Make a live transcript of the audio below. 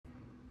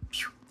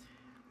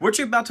What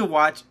you're about to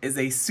watch is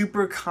a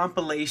super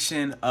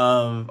compilation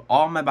of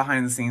all my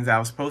behind the scenes I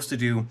was supposed to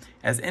do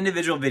as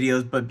individual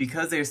videos, but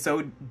because they're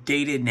so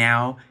dated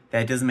now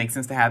that it doesn't make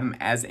sense to have them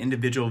as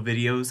individual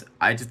videos,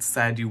 I just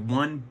decided to do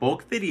one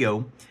bulk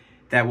video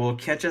that will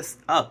catch us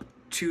up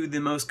to the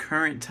most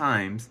current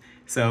times.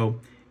 So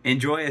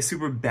enjoy a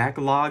super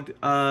backlogged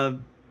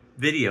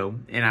video,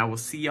 and I will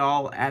see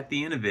y'all at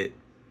the end of it.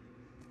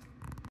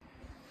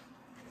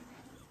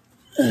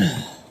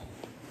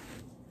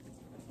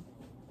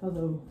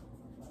 Hello.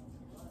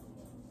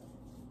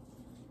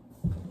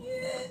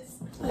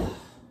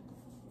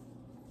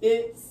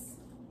 It's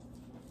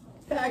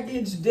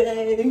package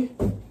day.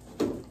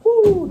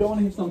 Woo, don't want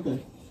to hear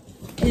something.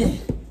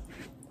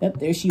 Yep,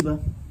 there's Sheba.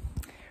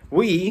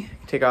 We,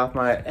 take off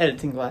my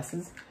editing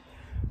glasses,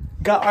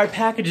 got our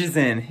packages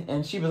in,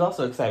 and Sheba's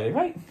also excited,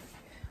 right?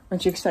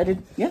 Aren't you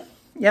excited? Yeah?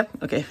 Yep,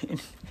 okay.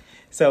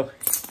 So,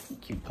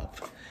 cute pup.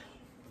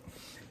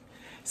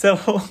 So,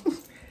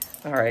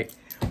 all right.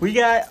 We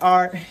got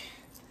our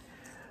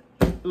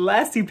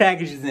last two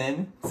packages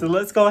in, so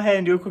let's go ahead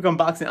and do a quick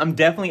unboxing. I'm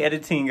definitely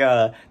editing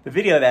the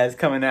video that is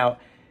coming out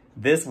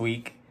this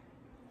week,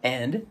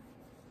 and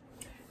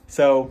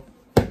so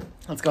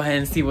let's go ahead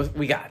and see what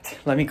we got.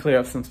 Let me clear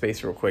up some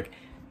space real quick.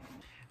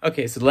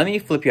 Okay, so let me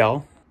flip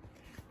y'all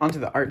onto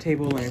the art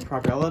table. Let me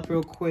prop y'all up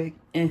real quick.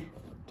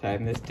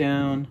 Tighten this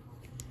down.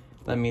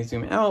 Let me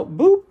zoom out.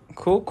 Boop.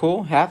 Cool,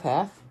 cool. Half.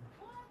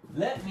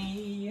 Let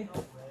me...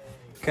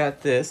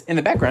 Got this. In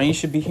the background, you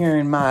should be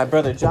hearing my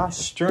brother Josh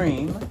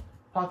stream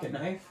Pocket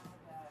Knife.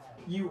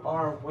 You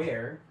are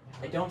where?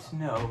 I don't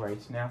know right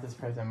now at this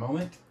present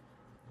moment.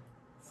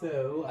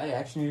 So, I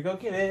actually need to go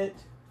get it.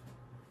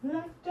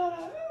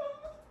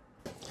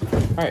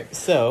 Alright,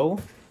 so...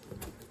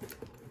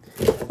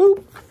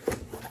 Boop.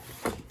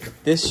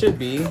 This should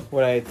be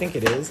what I think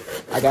it is.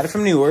 I got it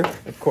from Neewer,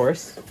 of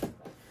course.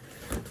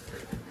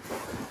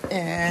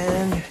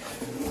 And...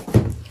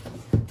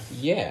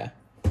 yeah.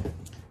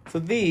 So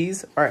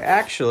these are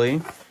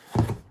actually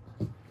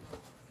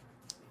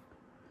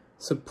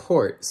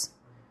supports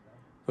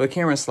for the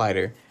camera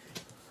slider.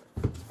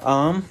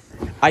 I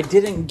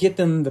didn't get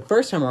them the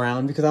first time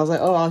around because I was like,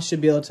 oh, I should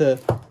be able to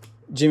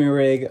jimmy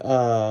rig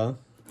my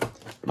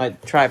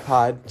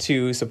tripod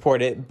to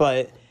support it.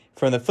 But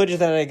from the footage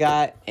that I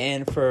got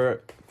and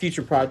for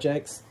future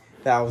projects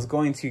that I was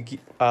going to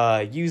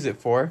use it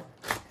for,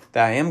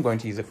 that I am going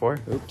to use it for,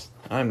 oops,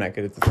 I'm not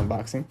good at this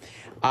unboxing,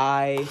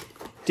 I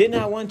did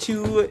not want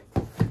to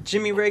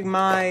jimmy rig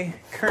my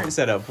current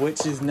setup,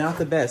 which is not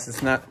the best.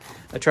 It's not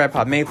a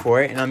tripod made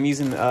for it, and I'm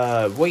using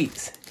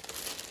weights.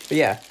 But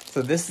yeah,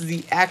 so this is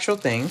the actual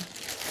thing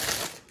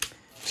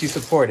to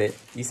support it.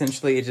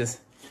 Essentially, it just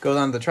goes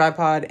on the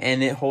tripod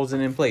and it holds it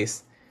in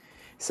place.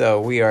 So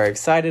we are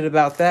excited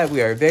about that.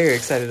 We are very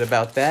excited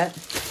about that.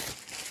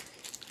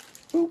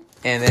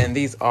 And then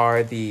these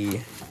are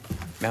the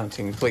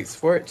mounting plates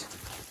for it.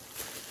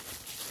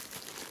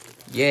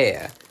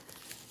 Yeah.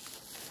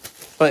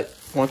 But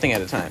one thing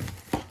at a time.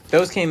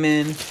 Those came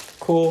in.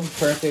 Cool.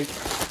 Perfect.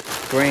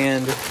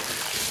 Grand.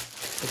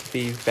 Put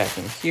these back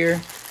in here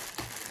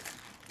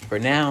for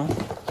now.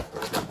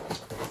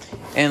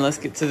 And let's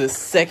get to the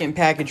second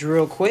package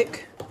real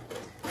quick.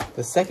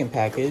 The second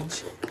package,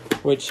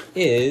 which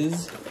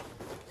is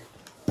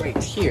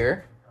right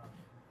here.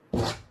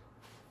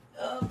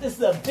 This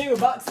is a bigger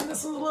box and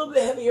this one's a little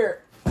bit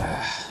heavier.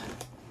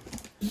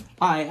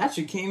 I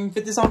actually can't even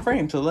fit this on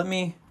frame, so let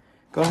me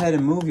go ahead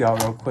and move y'all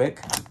real quick.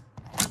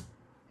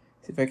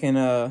 See if I can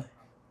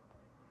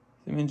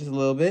zoom in just a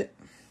little bit.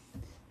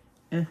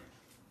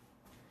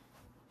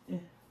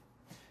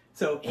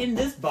 So in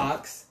this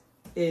box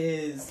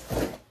is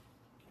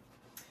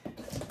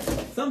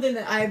something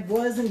that I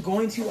wasn't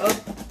going to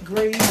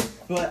upgrade,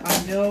 but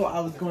I know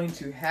I was going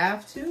to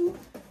have to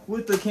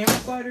with the camera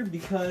slider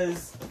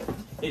because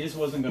it just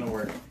wasn't going to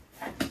work.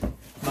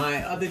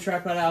 My other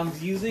tripod I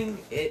was using,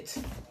 it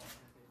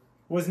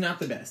was not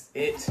the best.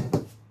 I'm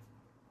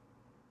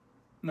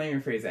not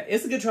even rephrase that.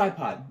 It's a good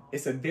tripod.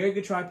 It's a very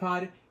good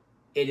tripod.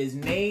 It is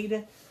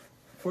made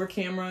for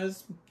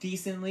cameras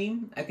decently.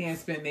 I think I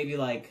spent maybe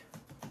like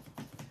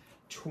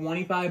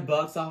 $25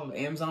 off of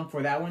Amazon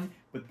for that one.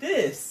 But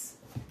this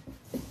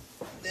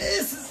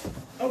is,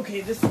 okay,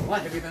 this is a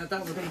lot heavier than I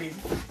thought it was going to be.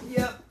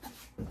 Yep.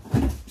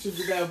 Should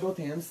you grab both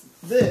hands.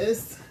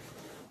 This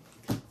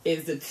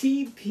is the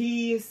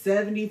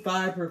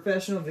TP75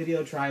 Professional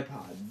Video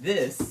Tripod.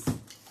 This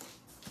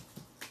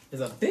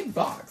is a big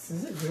box.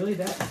 Is it really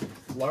that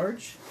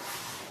large?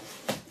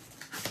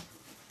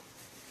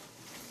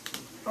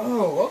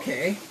 Oh,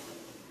 okay.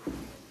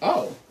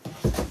 Oh,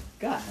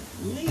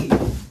 golly.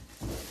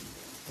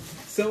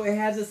 So it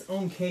has its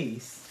own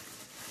case.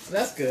 So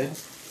that's good.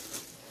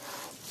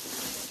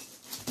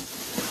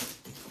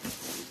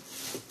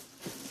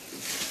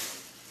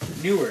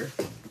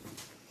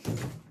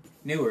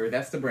 Neewer,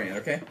 that's the brand,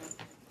 okay?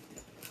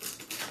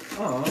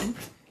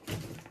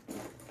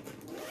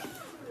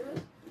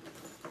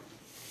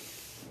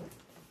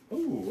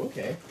 Ooh,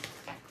 okay.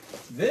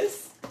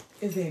 This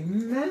is a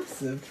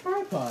massive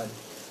tripod.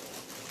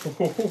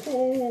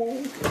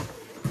 Oh,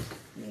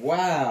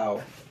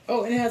 wow.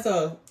 Oh, and it has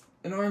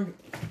an arm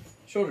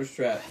shoulder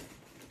strap.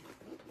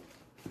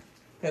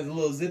 It has a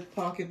little zip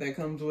pocket that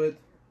comes with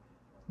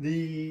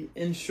the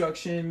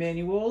instruction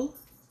manual.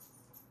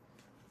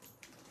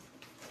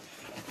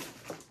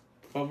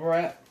 Bubble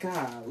wrap.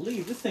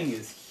 Golly, this thing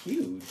is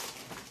huge.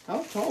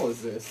 How tall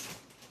is this?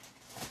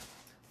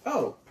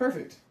 Oh,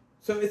 perfect.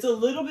 So it's a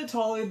little bit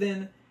taller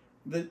than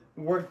the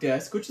work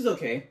desk, which is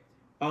okay,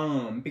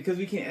 because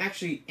we can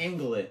actually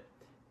angle it.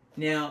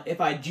 Now,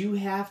 if I do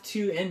have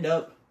to end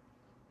up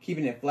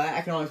keeping it flat,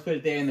 I can always put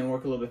it there and then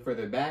work a little bit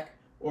further back,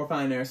 or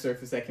find a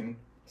surface that can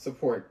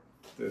support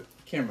the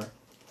camera.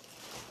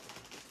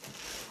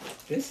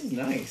 This is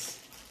nice.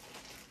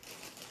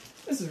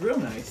 This is real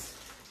nice.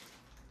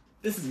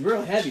 This is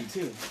real heavy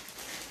too.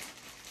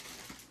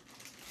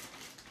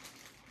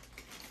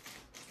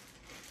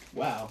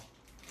 Wow.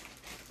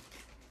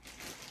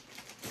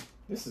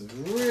 This is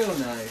real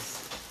nice.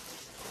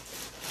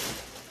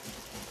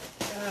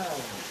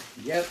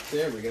 Yep,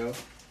 there we go.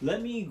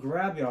 Let me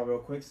grab y'all real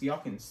quick so y'all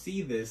can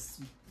see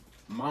this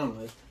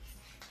monolith.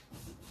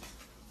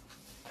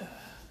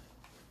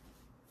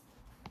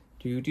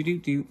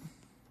 Do.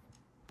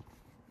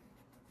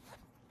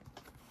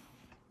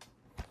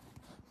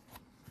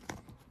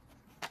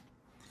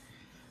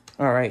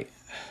 All right.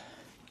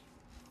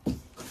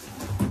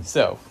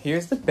 So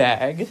here's the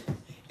bag.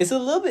 It's a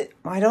little bit,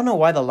 I don't know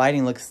why the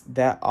lighting looks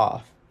that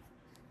off.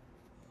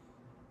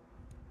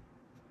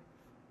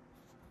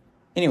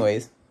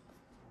 Anyways,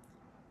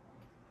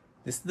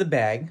 this is the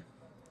bag.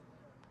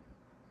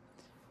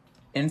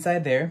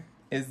 Inside there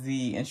is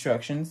the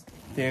instructions.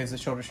 There's the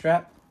shoulder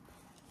strap.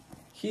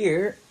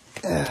 Here,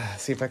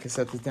 see if I can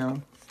set this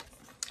down,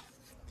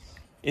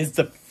 is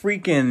the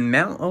freaking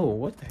mount. Oh,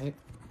 what the heck?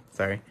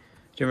 Sorry.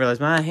 Didn't realize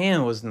my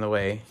hand was in the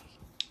way.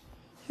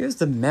 Here's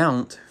the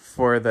mount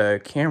for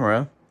the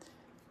camera.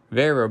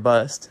 Very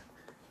robust.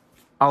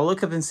 I'll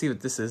look up and see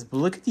what this is, but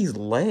look at these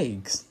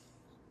legs.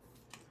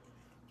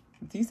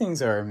 These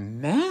things are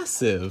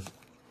massive.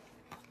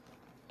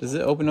 Does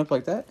it open up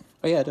like that?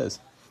 Oh yeah, it does.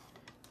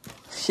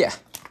 Yeah.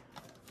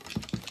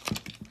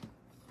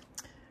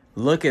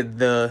 Look at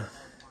the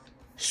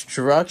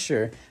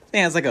structure. I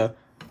think it's like a,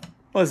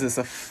 what is this,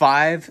 a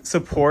 5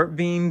 support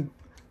beam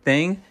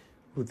thing?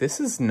 Ooh, this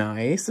is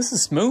nice. This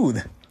is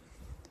smooth.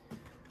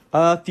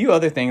 A few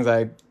other things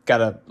I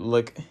gotta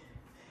look.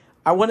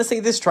 I want to say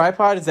this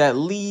tripod is at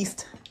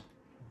least,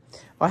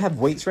 I have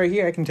weights right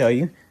here, I can tell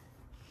you.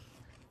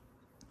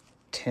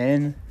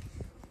 10,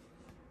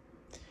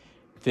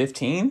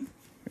 15?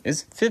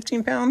 Is it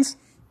 15 pounds?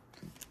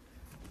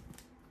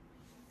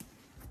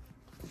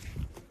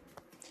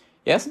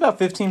 Yeah, it's about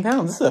 15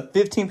 pounds. This is a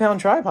 15-pound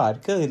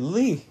tripod.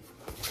 Goodly.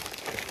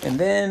 And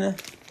then,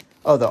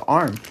 oh, the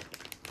arm.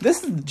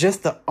 This is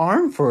just the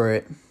arm for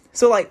it.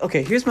 So, like,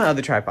 okay, here's my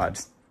other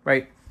tripods,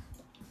 right?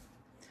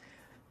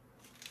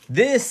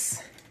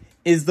 This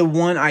is the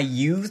one I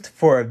used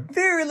for a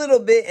very little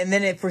bit, and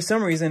then for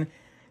some reason,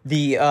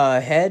 the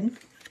head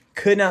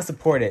could not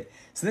support it.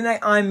 So then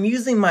I'm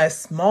using my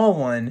small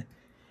one,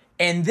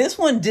 and this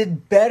one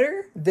did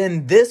better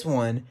than this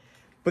one.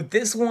 But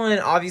this one,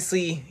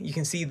 obviously, you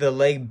can see the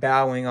leg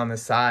bowing on the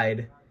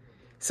side.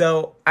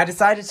 So I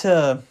decided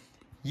to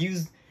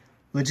use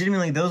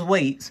legitimately those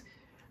weights.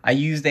 I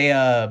used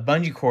a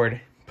bungee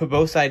cord, put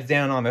both sides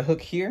down on the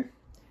hook here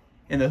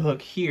and the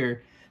hook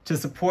here to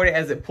support it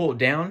as it pulled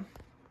down.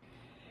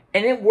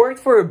 And it worked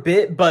for a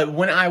bit, but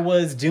when I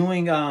was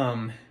doing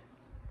the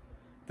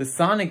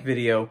Sonic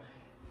video,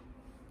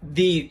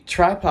 the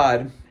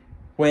tripod,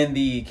 when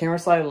the camera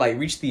slider like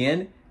reached the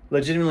end,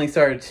 legitimately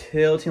started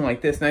tilting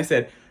like this. And I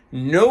said,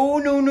 no,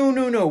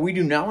 we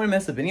do not want to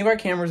mess up any of our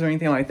cameras or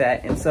anything like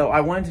that. And so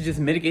I wanted to just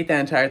mitigate that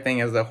entire thing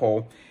as a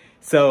whole.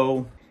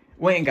 So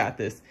went and got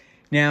this.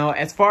 Now,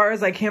 as far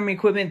as like camera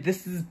equipment,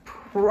 this is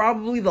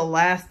probably the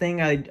last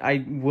thing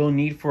I will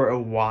need for a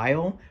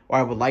while, or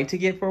I would like to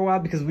get for a while,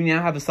 because we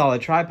now have a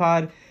solid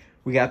tripod.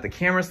 We got the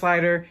camera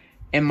slider,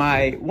 and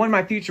one of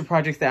my future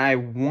projects that I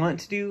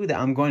want to do, that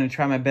I'm going to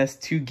try my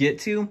best to get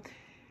to,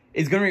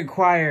 is going to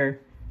require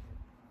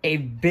a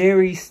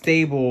very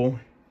stable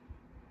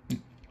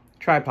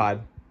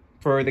tripod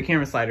for the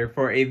camera slider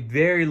for a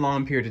very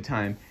long period of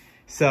time.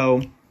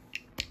 So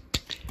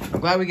I'm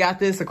glad we got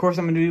this. Of course,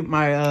 I'm gonna do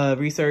my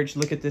research,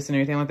 look at this and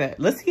everything like that.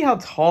 Let's see how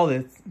tall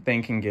this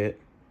thing can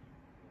get.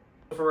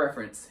 For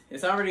reference,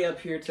 it's already up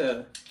here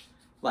to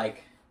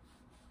like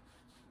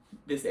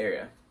this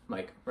area,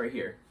 like right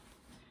here.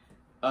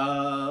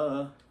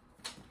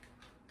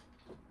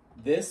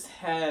 This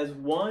has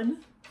one.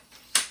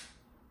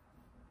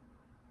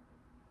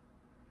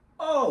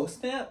 Oh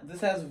snap!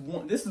 This has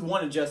one. This is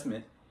one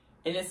adjustment,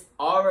 and it's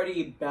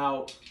already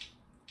about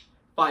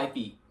 5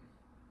 feet.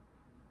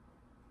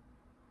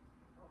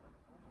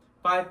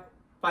 5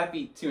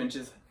 feet 2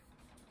 inches.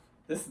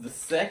 This is the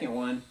second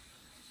one.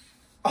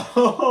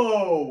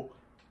 Oh,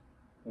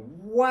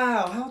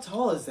 wow! How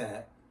tall is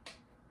that?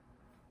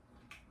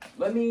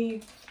 Let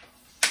me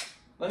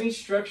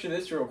structure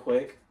this real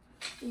quick.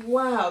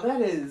 Wow,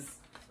 that is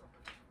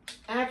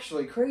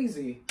actually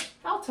crazy.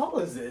 How tall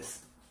is this?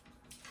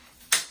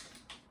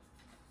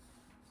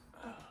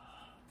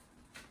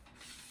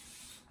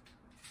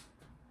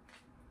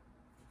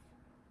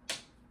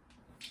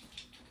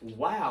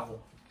 Wow.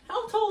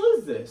 How tall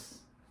is this?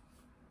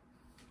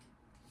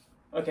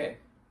 Okay.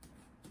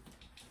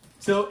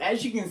 So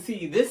as you can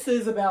see, this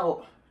is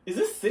about, is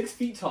this 6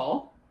 feet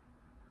tall?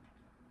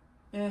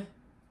 Eh.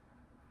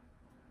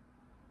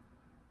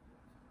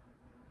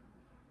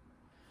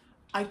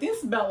 I think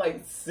it's about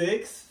like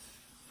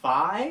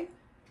 6'5".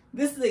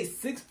 This is a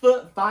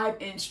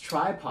 6'5"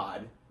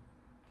 tripod.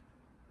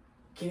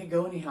 Can it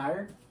go any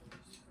higher?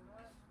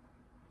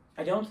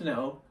 I don't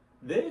know.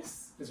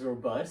 This is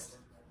robust.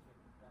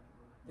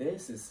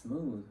 This is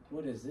smooth.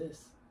 What is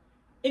this?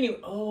 Anyway,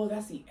 oh,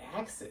 that's the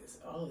axis.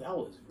 Oh, that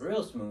was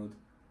real smooth.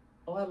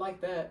 Oh, I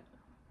like that.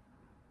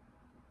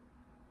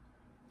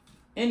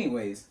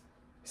 Anyways,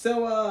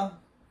 so,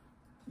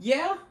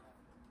 yeah.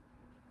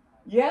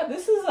 Yeah,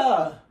 this is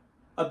a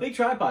big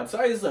tripod.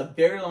 Sorry, this is a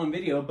very long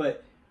video,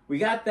 but we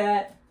got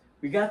that.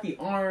 We got the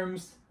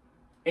arms.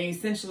 And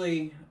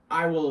essentially,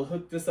 I will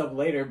hook this up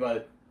later,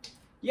 but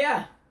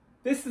yeah,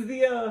 this is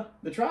the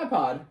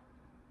tripod.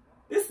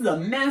 This is a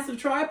massive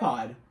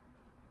tripod.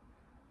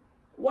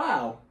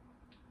 Wow.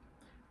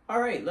 All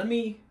right, let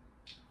me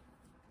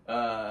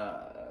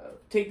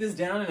take this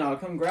down and I'll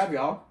come grab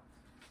y'all.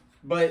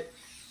 But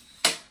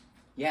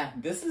yeah,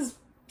 this is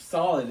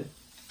solid.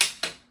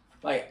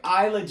 Like,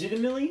 I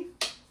legitimately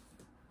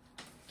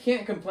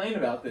can't complain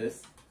about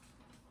this.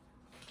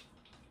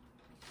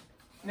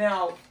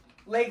 Now,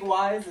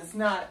 leg-wise, it's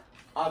not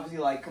obviously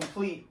like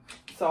complete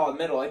solid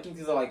metal. I think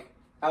these are like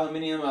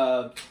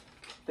aluminum.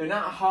 They're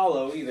not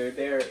hollow either.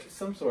 They're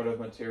some sort of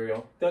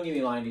material. Don't get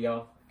me lying to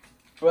y'all.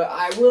 But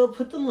I will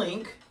put the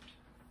link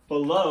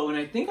below, and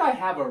I think I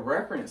have a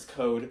reference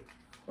code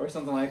or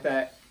something like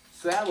that.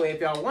 So that way, if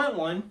y'all want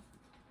one,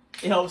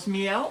 it helps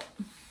me out.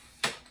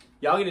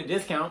 Y'all get a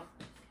discount.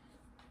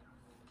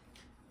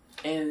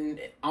 And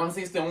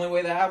honestly, it's the only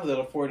way that I was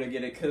able to afford to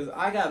get it, because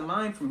I got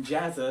mine from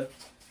Jazza.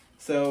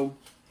 So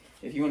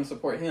if you want to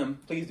support him,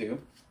 please do.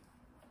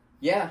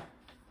 Yeah.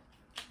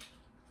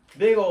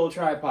 Big old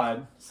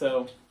tripod.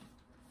 So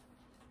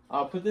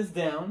I'll put this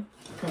down,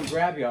 come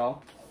grab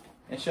y'all,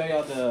 and show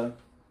y'all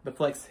the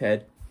flex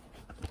head.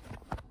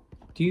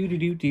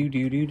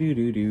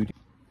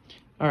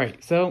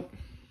 Alright, so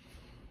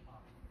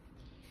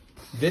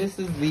this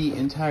is the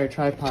entire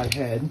tripod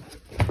head.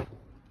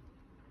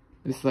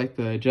 This is like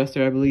the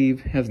adjuster, I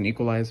believe. Has an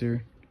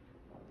equalizer.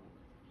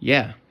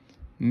 Yeah.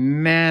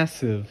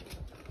 Massive.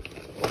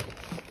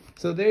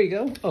 So there you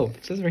go. Oh,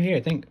 it says right here,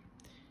 I think.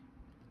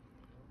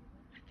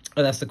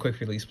 Oh, that's the quick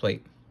release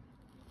plate.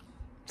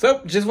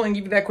 So, just want to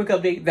give you that quick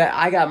update that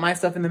I got my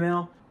stuff in the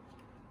mail.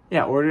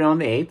 Yeah, ordered on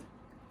the 8th.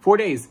 4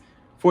 days.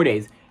 4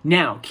 days.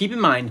 Now, keep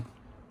in mind,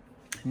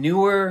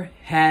 Neewer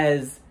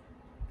has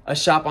a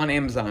shop on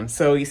Amazon.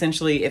 So,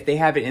 essentially, if they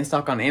have it in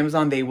stock on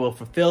Amazon, they will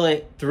fulfill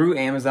it through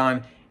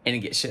Amazon and it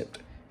gets shipped.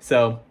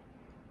 So,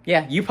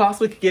 yeah, you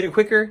possibly could get it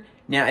quicker.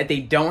 Now, if they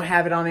don't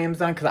have it on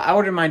Amazon, because I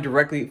ordered mine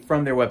directly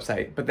from their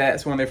website, but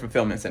that's one of their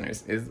fulfillment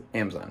centers is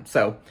Amazon.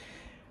 So,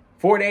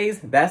 4 days,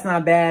 that's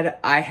not bad.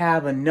 I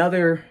have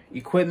another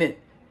equipment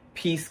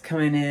piece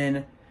coming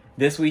in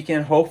this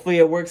weekend. Hopefully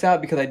it works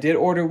out because I did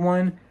order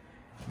one.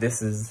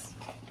 This is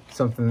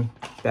something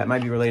that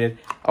might be related.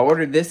 I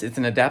ordered this. It's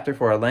an adapter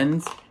for a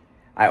lens.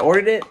 I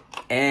ordered it,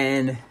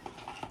 and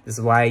this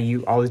is why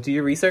you always do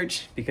your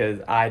research, because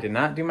I did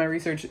not do my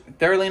research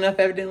thoroughly enough,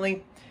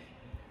 evidently.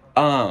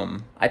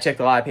 I checked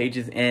a lot of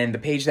pages, and the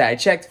page that I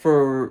checked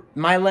for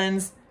my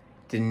lens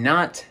did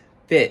not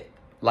fit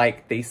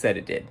like they said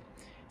it did.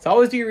 So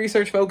always do your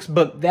research, folks,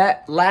 but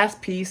that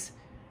last piece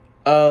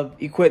of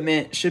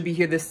equipment should be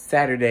here this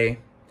Saturday.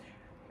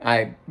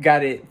 I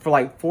got it for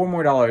like $4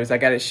 more. I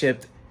got it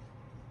shipped,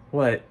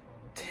 what,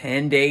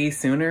 10 days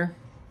sooner?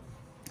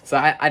 So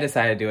I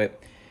decided to do it.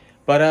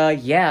 But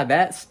yeah,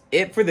 that's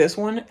it for this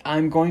one.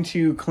 I'm going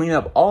to clean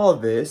up all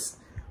of this,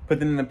 put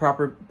them in the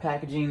proper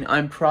packaging.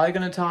 I'm probably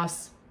going to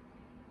toss...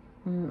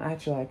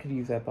 actually, I could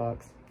use that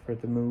box for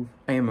it to move.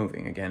 I am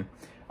moving again.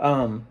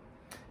 I'll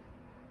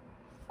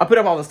put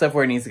up all the stuff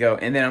where it needs to go,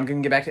 and then I'm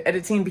going to get back to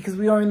editing because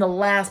we are in the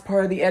last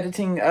part of the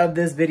editing of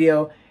this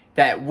video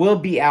that will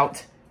be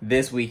out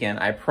this weekend.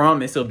 I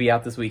promise it'll be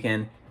out this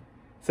weekend.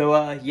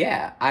 So,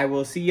 yeah, I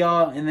will see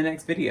y'all in the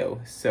next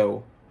video.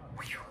 So,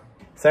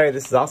 sorry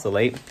this is also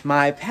late.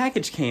 My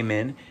package came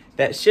in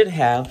that should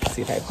have, let's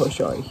see if I push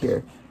y'all right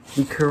here,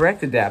 the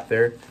correct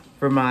adapter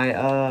for my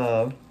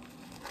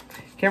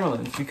camera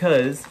lens,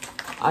 because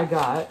I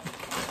got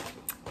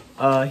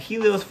a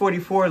Helios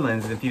 44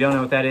 lens. If you don't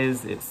know what that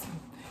is, it's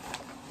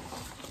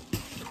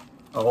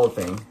a old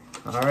thing.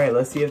 All right,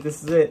 let's see if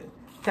this is it.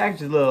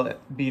 Package is a little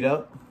beat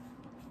up.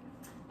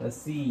 Let's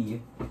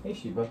see. Hey,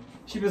 Sheba.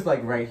 Sheba's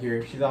like right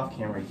here. She's off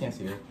camera. You can't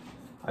see her.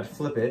 I'd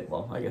flip it.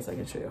 Well, I guess I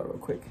can show y'all real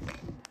quick.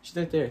 She's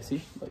right there.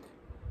 See? Look.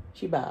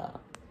 Sheba.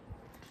 All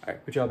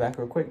right, put y'all back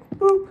real quick.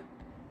 Boop.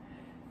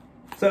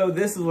 So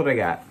this is what I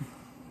got.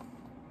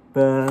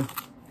 The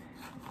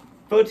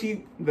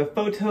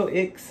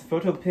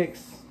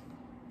PhotoPix,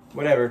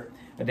 whatever,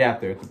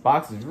 adapter. The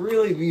box is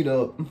really beat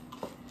up.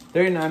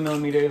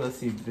 39mm. Let's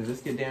see, did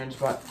this get damaged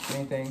by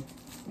anything?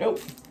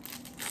 Nope.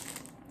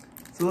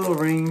 It's a little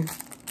ring.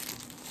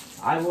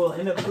 I will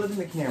end up flipping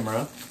the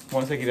camera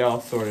once I get it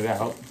all sorted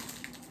out.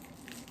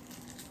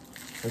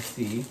 Let's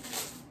see.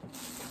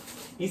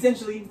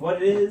 Essentially,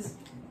 what it is,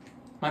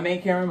 my main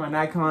camera, my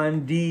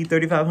Nikon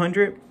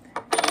D3500,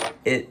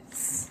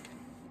 it's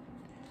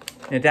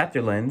an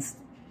adapter lens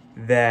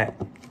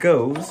that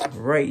goes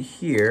right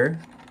here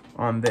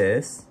on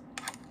this.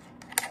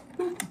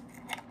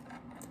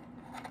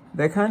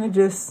 That kind of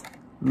just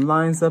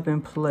lines up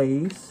in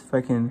place. If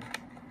I can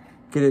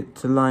get it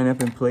to line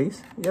up in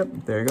place.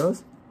 Yep, there it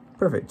goes.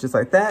 Perfect, just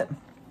like that.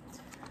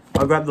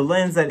 I'll grab the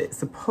lens that it's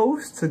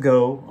supposed to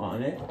go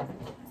on it,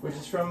 which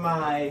is from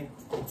my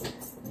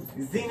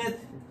Zenith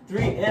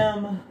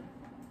 3M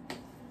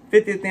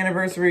 50th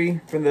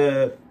anniversary for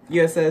the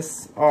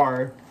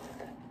USSR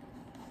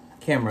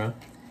camera.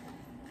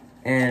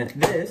 And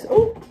this,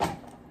 oh,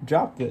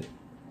 dropped it.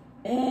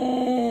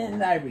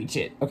 And I reach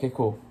it. Okay,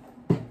 cool.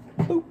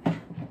 Boop.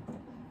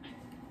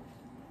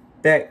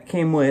 That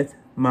came with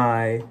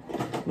my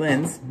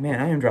lens.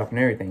 Man, I am dropping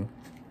everything.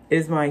 It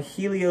is my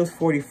Helios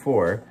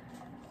 44,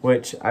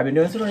 which I've been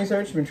doing some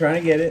research, been trying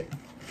to get it.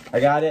 I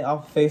got it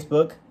off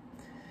Facebook.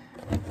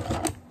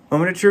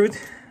 Moment of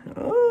truth.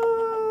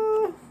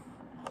 Oh,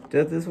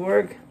 does this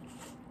work?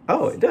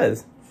 Oh, it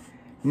does.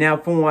 Now,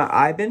 from what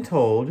I've been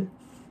told,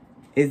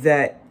 is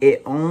that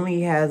it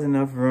only has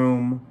enough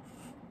room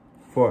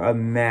for a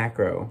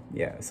macro.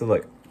 Yeah, so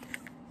look.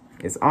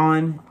 It's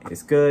on,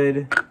 it's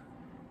good.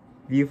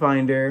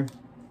 Viewfinder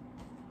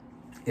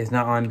is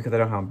not on because I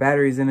don't have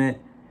batteries in it.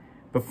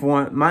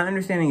 But my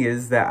understanding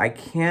is that I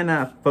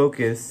cannot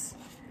focus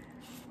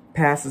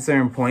past a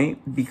certain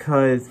point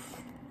because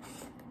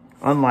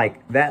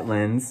unlike that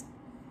lens,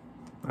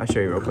 I'll show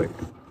you real quick.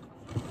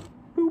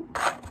 Boop.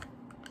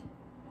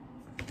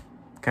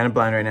 Kind of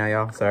blind right now,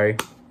 y'all, sorry.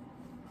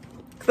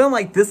 Because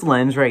unlike this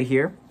lens right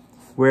here,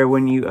 where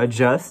when you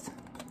adjust,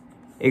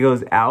 it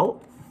goes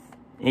out.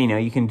 You know,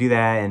 you can do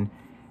that and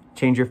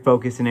change your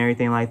focus and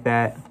everything like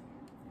that.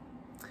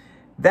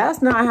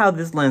 That's not how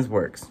this lens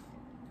works.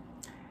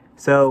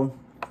 So,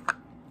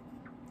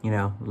 you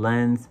know,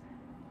 lens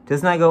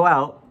does not go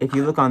out. If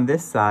you look on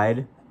this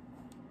side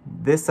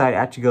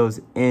actually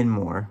goes in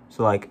more.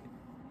 So like,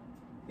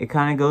 it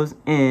kind of goes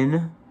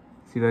in.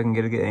 See if I can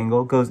get a good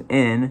angle. Goes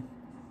in.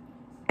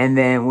 And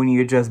then when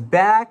you adjust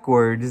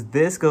backwards,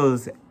 this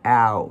goes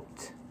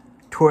out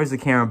towards the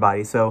camera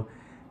body. So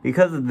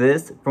because of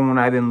this, from what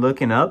I've been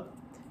looking up,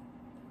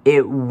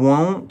 it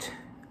won't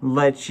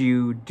let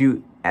you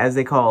do, as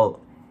they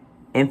call,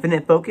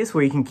 infinite focus,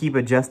 where you can keep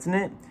adjusting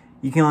it.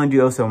 You can only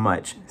do so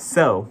much.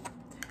 So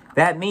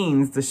that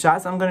means the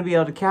shots I'm going to be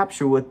able to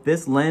capture with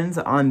this lens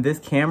on this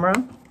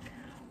camera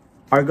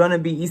are going to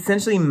be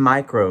essentially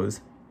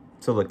micros.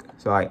 So look,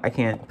 so I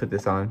can't put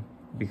this on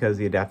because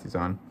the adapter's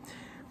on,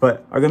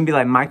 but are going to be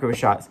like micro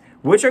shots,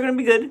 which are going to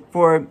be good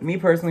for me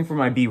personally for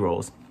my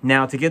B-rolls.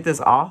 Now to get this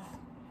off,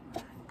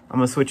 I'm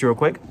going to switch real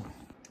quick.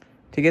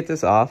 To get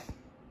this off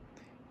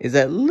is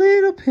that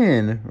little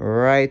pin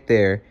right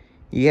there.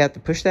 You have to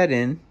push that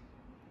in,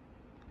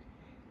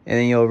 and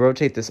then you'll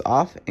rotate this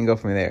off and go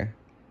from there.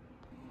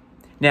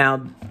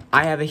 Now,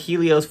 I have a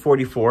Helios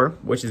 44,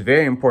 which is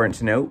very important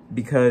to note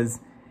because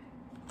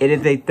it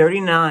is a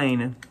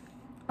 39,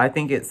 I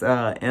think it's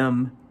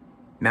M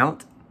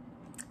mount,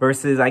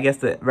 versus I guess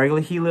the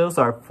regular Helios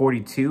are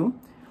 42,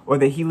 or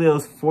the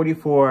Helios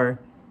 44-2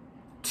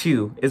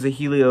 is a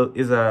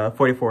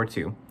 44-2.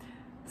 So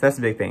that's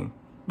the big thing.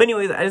 But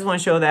anyways, I just want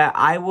to show that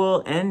I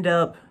will end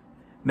up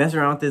messing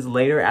around with this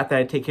later after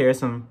I take care of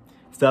some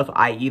stuff,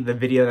 i.e. the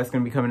video that's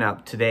going to be coming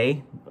out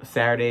today,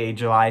 Saturday,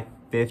 July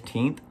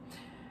 15th.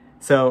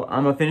 So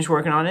I'm going to finish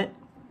working on it,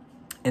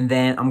 and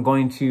then I'm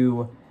going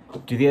to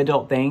do the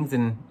adult things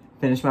and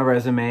finish my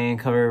resume and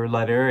cover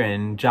letter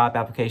and job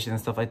application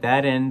and stuff like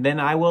that. And then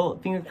I will,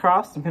 fingers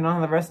crossed, depending on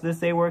how the rest of this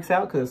day works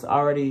out, because it's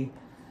already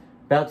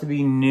about to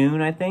be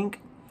noon, I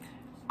think,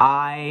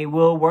 I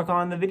will work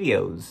on the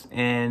videos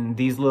and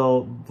these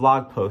little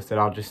vlog posts that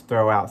I'll just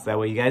throw out so that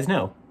way you guys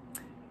know.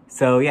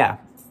 So yeah,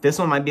 this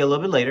one might be a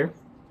little bit later.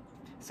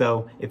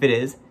 So if it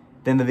is,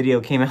 then the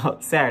video came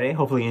out Saturday.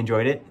 Hopefully you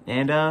enjoyed it.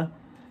 And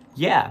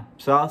yeah,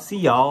 so I'll see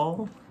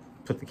y'all.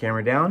 Put the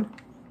camera down.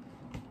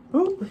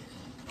 Ooh.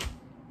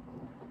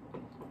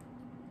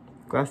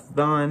 Glasses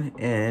on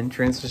and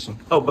transition.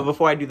 Oh, but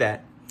before I do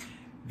that,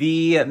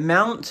 the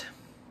mount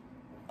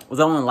was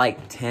only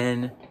like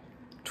 10,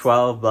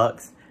 12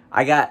 bucks.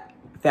 I got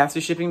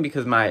faster shipping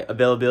because my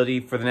availability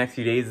for the next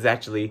few days is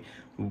actually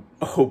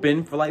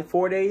open for like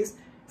 4 days.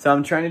 So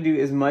I'm trying to do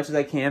as much as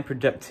I can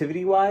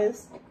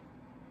productivity-wise.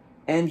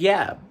 And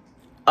yeah,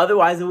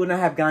 otherwise it would not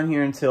have gone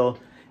here until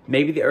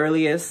maybe the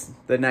earliest,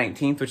 the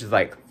 19th, which is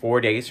like 4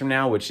 days from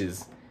now, which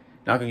is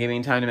not going to give me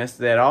any time to mess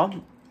with it at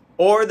all.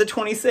 Or the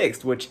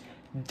 26th, which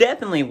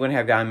definitely wouldn't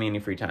have gotten me any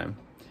free time.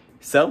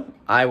 So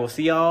I will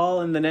see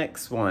y'all in the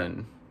next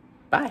one.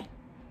 Bye.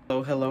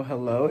 Hello, hello,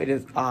 hello. It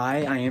is I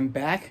am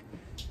back.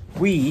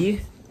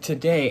 We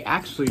today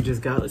actually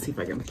just got, let's see if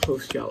I can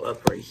post y'all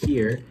up right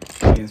here.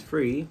 Hands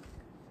free.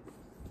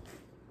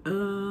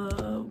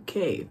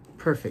 Okay,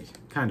 perfect,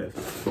 kind of.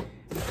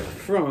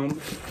 From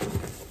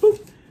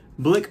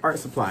Blick Art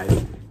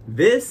Supplies.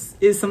 This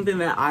is something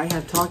that I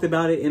have talked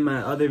about it in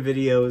my other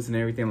videos and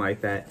everything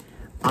like that.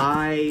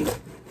 I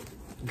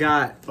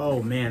got,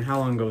 oh man,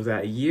 how long ago was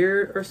that? A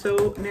year or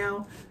so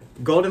now?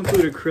 Golden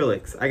Flute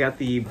acrylics. I got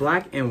the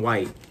black and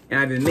white, and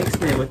I've been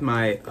mixing it with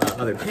my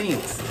other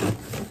paints.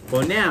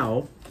 Well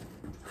now,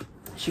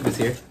 she was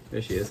here,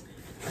 there she is,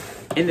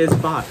 in this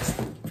box,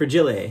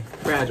 Fragile,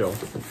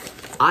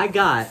 I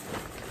got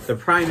the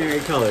primary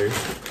colors.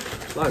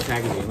 A lot of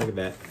packaging, look at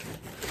that.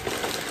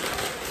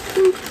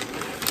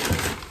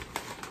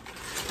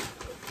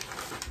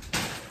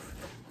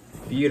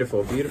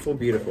 Beautiful, beautiful,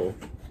 beautiful.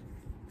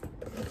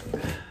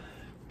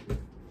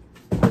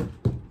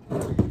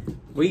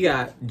 We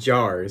got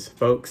jars,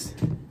 folks.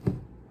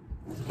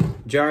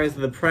 Jars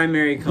of the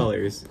primary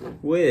colors,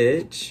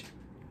 which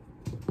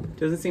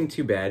doesn't seem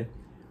too bad.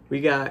 We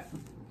got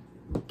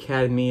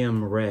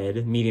cadmium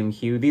red, medium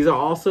hue. These are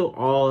also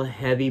all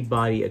heavy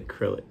body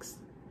acrylics.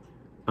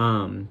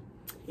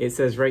 It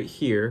says right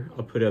here,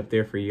 I'll put it up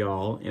there for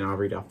y'all, and I'll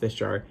read off this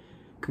jar.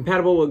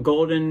 Compatible with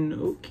golden,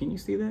 oh, can you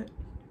see that?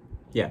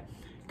 Yeah.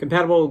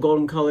 Compatible with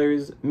golden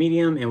colors,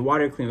 medium, and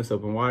water clean with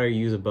soap and water,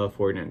 use above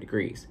 49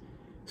 degrees.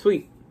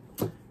 Sweet.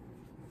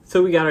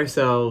 So we got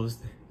ourselves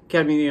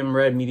cadmium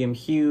red, medium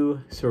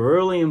hue,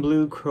 cerulean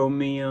blue,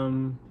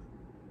 chromium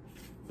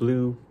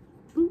blue,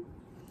 and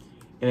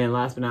then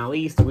last but not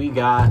least, we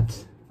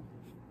got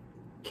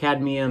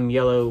cadmium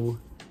yellow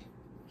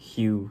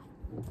hue.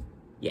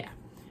 Yeah.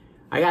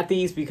 I got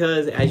these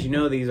because, as you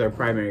know, these are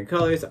primary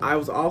colors. I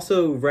was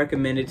also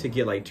recommended to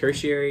get like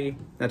tertiary,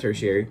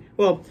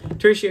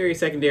 tertiary,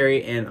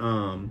 secondary,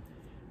 and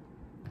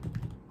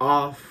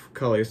off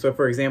colors. So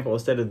for example,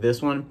 instead of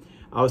this one,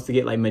 I was to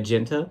get like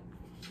magenta.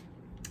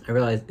 I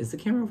realized, is the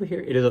camera over here?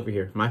 It is over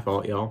here. My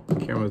fault, y'all. The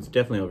camera was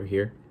definitely over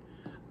here.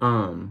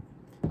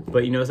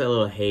 But you notice that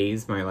little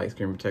haze? My light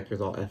screen protector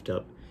is all effed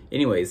up.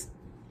 Anyways,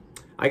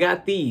 I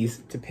got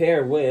these to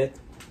pair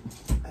with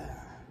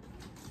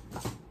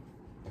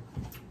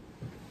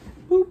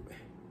the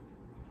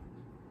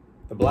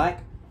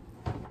black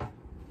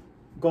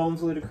Golden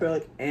Flute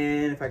acrylic,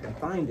 and if I can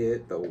find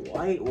it, the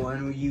white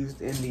one we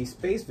used in the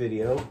space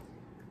video.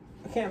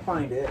 I can't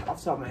find it off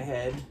the top of my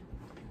head,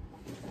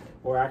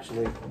 or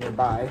actually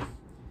nearby,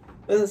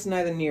 but it's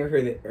neither near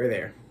here or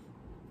there.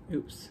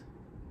 Oops.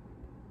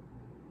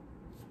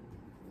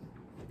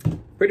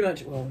 Pretty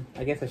much, well,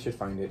 I guess I should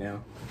find it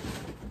now.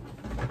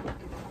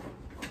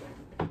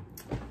 I'm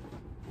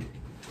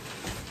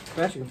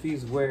actually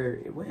confused where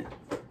it went.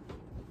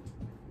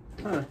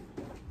 Huh.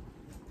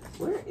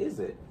 Where is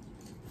it?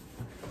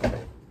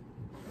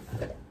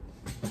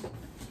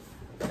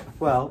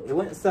 Well, it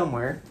went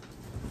somewhere,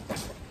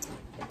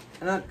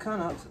 and I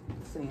cannot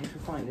seem to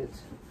find it.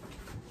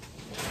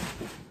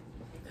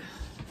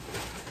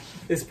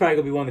 This is probably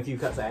gonna be one of the few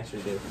cuts I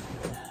actually do.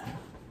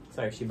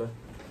 Sorry, Sheba.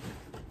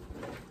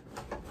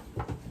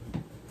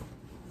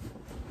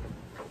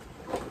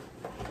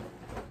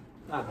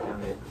 I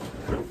found it.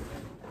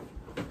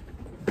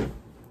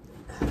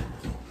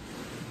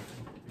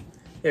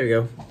 There we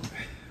go.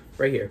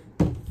 Right here.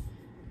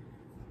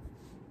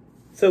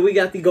 So we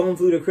got the Golden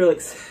Flute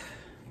acrylics.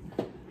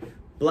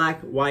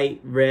 Black, white,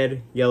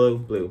 red, yellow,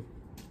 blue.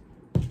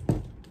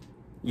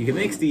 You can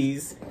mix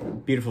these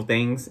beautiful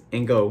things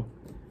and go.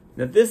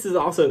 Now this is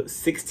also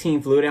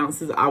 16 fluid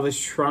ounces. I was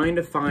trying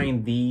to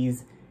find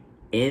these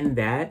in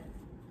that.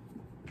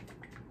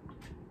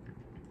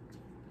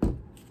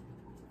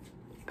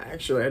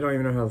 Actually, I don't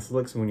even know how this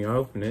looks when you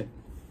open it.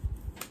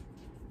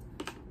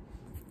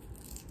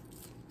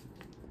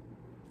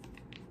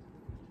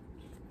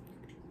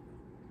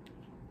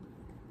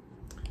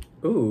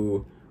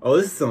 Ooh. Oh,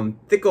 this is some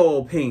thick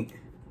old paint.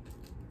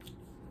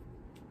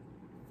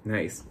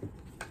 Nice.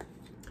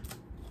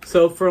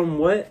 So from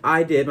what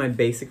I did, my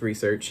basic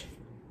research,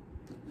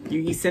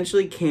 you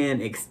essentially can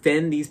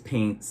extend these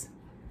paints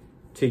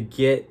to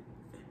get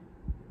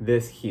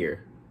this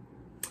here.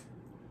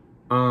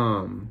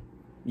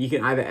 You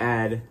can either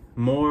add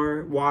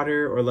more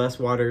water or less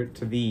water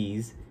to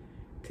these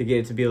to get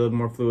it to be a little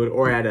more fluid,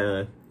 or add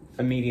a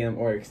medium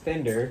or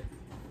extender,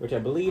 which I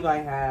believe I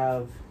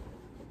have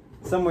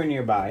somewhere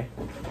nearby.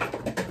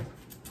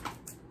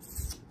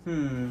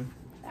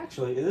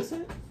 Actually, is this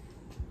it?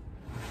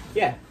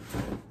 Yeah.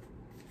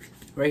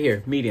 Right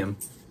here, medium.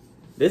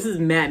 This is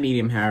matte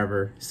medium,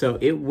 however, so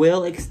it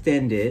will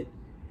extend it.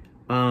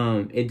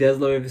 It does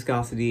lower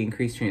viscosity,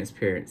 increase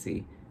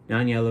transparency,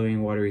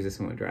 non-yellowing, water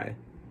resistant when dry.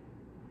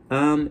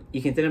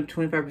 You can thin up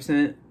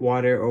 25%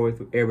 water or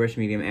with airbrush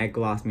medium, add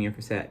gloss medium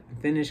for satin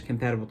finish,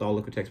 compatible with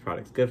all Liquitex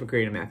products. Good for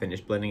creating a matte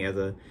finish, blending as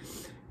a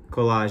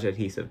collage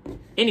adhesive.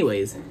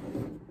 Anyways,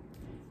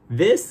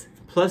 this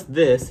plus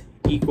this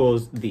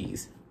equals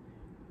these.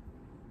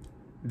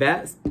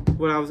 That's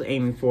what I was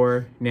aiming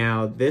for.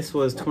 Now, this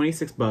was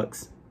 26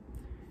 bucks.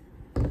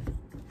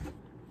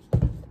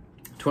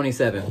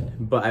 $27,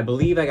 but I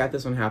believe I got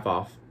this one half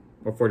off,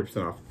 or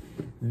 40% off.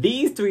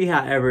 These three,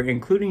 however,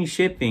 including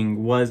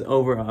shipping, was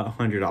over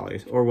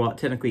 $100, or well,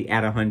 technically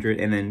at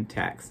 $100 and then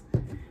tax.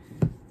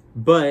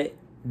 But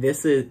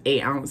this is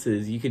 8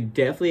 ounces. You could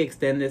definitely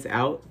extend this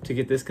out to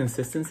get this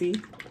consistency,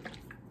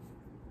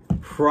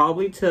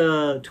 probably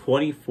to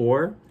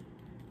 24.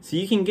 So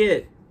you can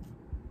get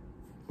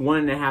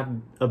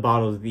 1.5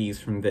 bottles of these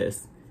from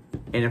this.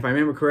 And if I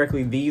remember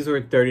correctly, these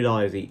were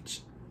 $30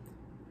 each.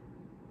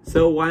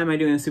 So why am I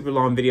doing a super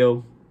long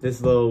video?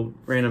 This little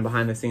random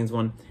behind the scenes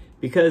one.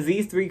 Because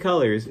these 3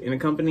 colors, and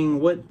accompanying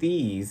with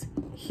these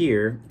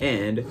here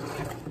and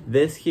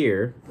this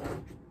here,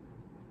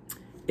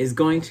 is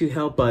going to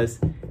help us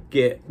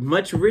get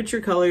much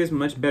richer colors,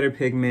 much better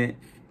pigment.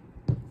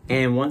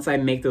 And once I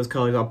make those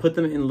colors, I'll put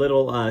them in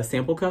little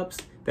sample cups.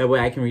 That way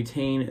I can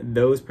retain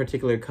those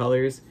particular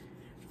colors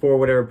for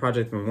whatever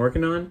project I'm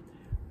working on.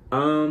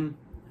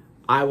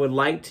 I would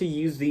like to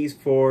use these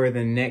for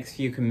the next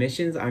few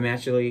commissions. I'm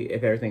actually,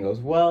 if everything goes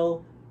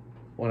well,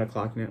 1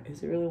 o'clock now.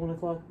 Is it really 1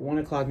 o'clock? 1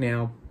 o'clock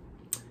now.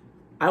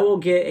 I will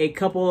get a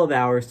couple of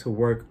hours to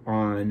work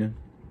on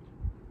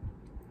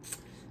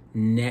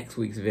next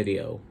week's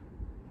video.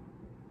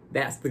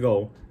 That's the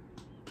goal.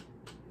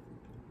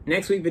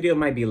 Next week's video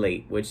might be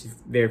late, which is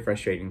very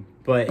frustrating.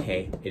 But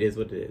hey, it is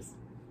what it is.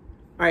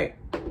 Alright,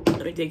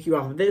 let me take you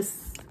off of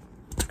this.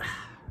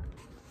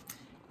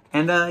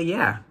 And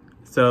yeah.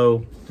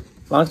 So,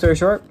 long story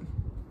short,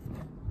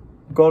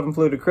 Golden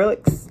Flute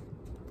acrylics.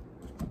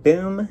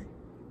 Boom.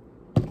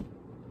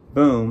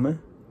 Boom.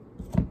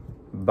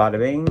 Bada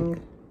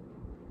bing.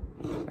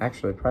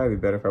 Actually, probably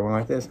better if I went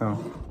like this, huh?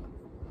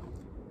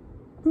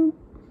 Boop.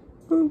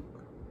 Boop.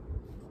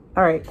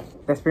 Alright,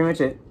 that's pretty much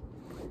it.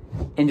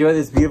 Enjoy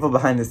this beautiful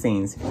behind the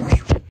scenes.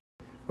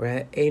 We're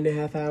at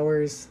 8.5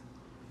 hours.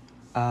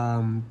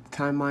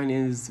 Timeline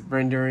is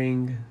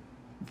rendering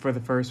for the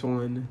first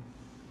one.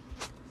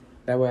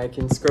 That way I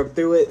can scrub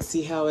through it,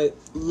 see how it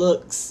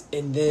looks,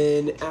 and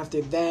then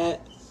after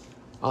that,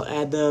 I'll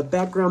add the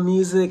background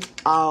music.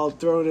 I'll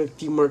throw in a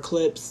few more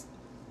clips,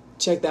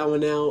 check that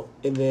one out,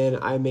 and then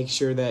I make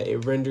sure that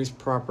it renders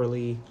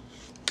properly.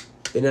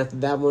 Then after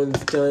that one's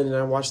done and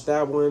I watch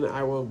that one,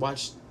 I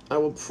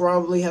will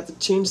probably have to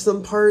change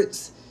some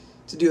parts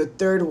to do a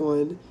third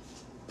one.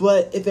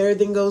 But if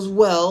everything goes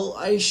well,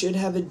 I should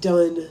have it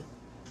done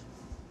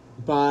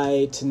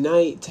by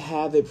tonight to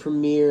have it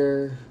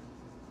premiere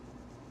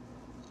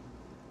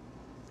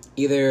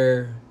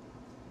either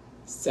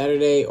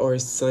Saturday or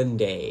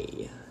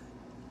Sunday.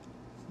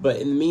 But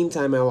in the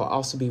meantime, I will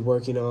also be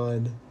working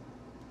on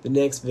the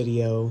next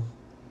video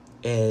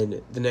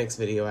and the next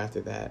video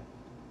after that.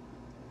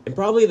 And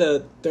probably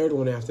the third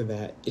one after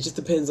that. It just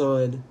depends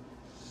on,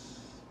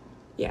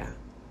 yeah.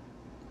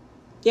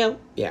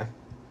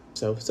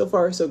 So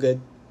far, so good.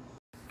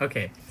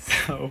 Okay,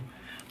 so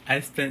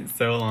I spent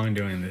so long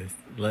doing this.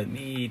 Let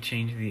me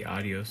change the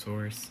audio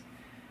source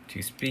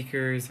to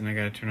speakers, and I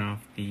gotta turn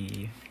off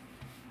the...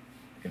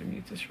 I gotta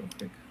mute this real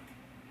quick.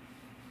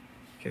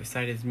 Okay, the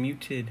side is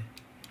muted.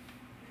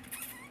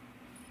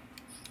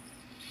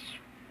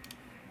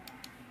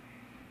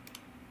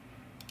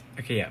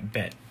 Okay, yeah,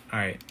 bet.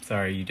 Alright,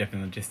 sorry, you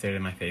definitely just stared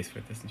at my face for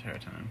this entire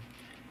time.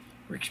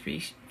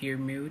 Workspace, View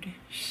Mode,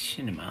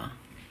 Cinema.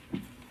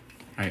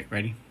 Alright,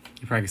 ready?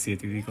 You probably can see it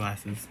through these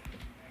glasses.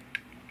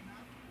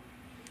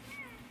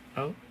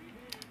 Oh,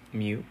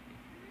 mute.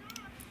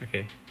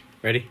 Okay,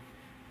 ready?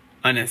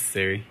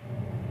 Unnecessary.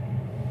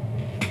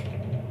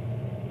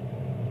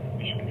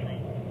 Mission Control,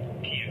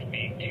 TSB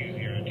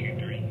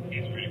 2023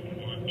 is ready for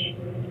launch at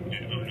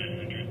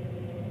 0900.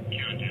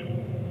 Countdown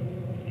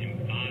in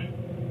 5,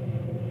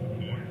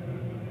 4,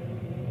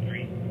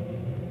 3,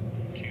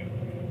 2,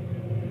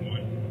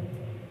 1.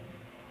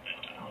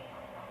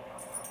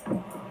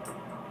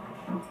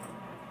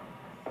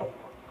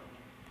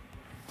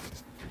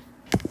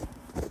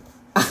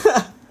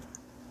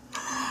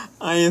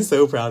 I am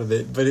so proud of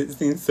it, but it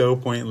seems so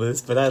pointless,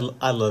 but I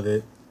love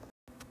it.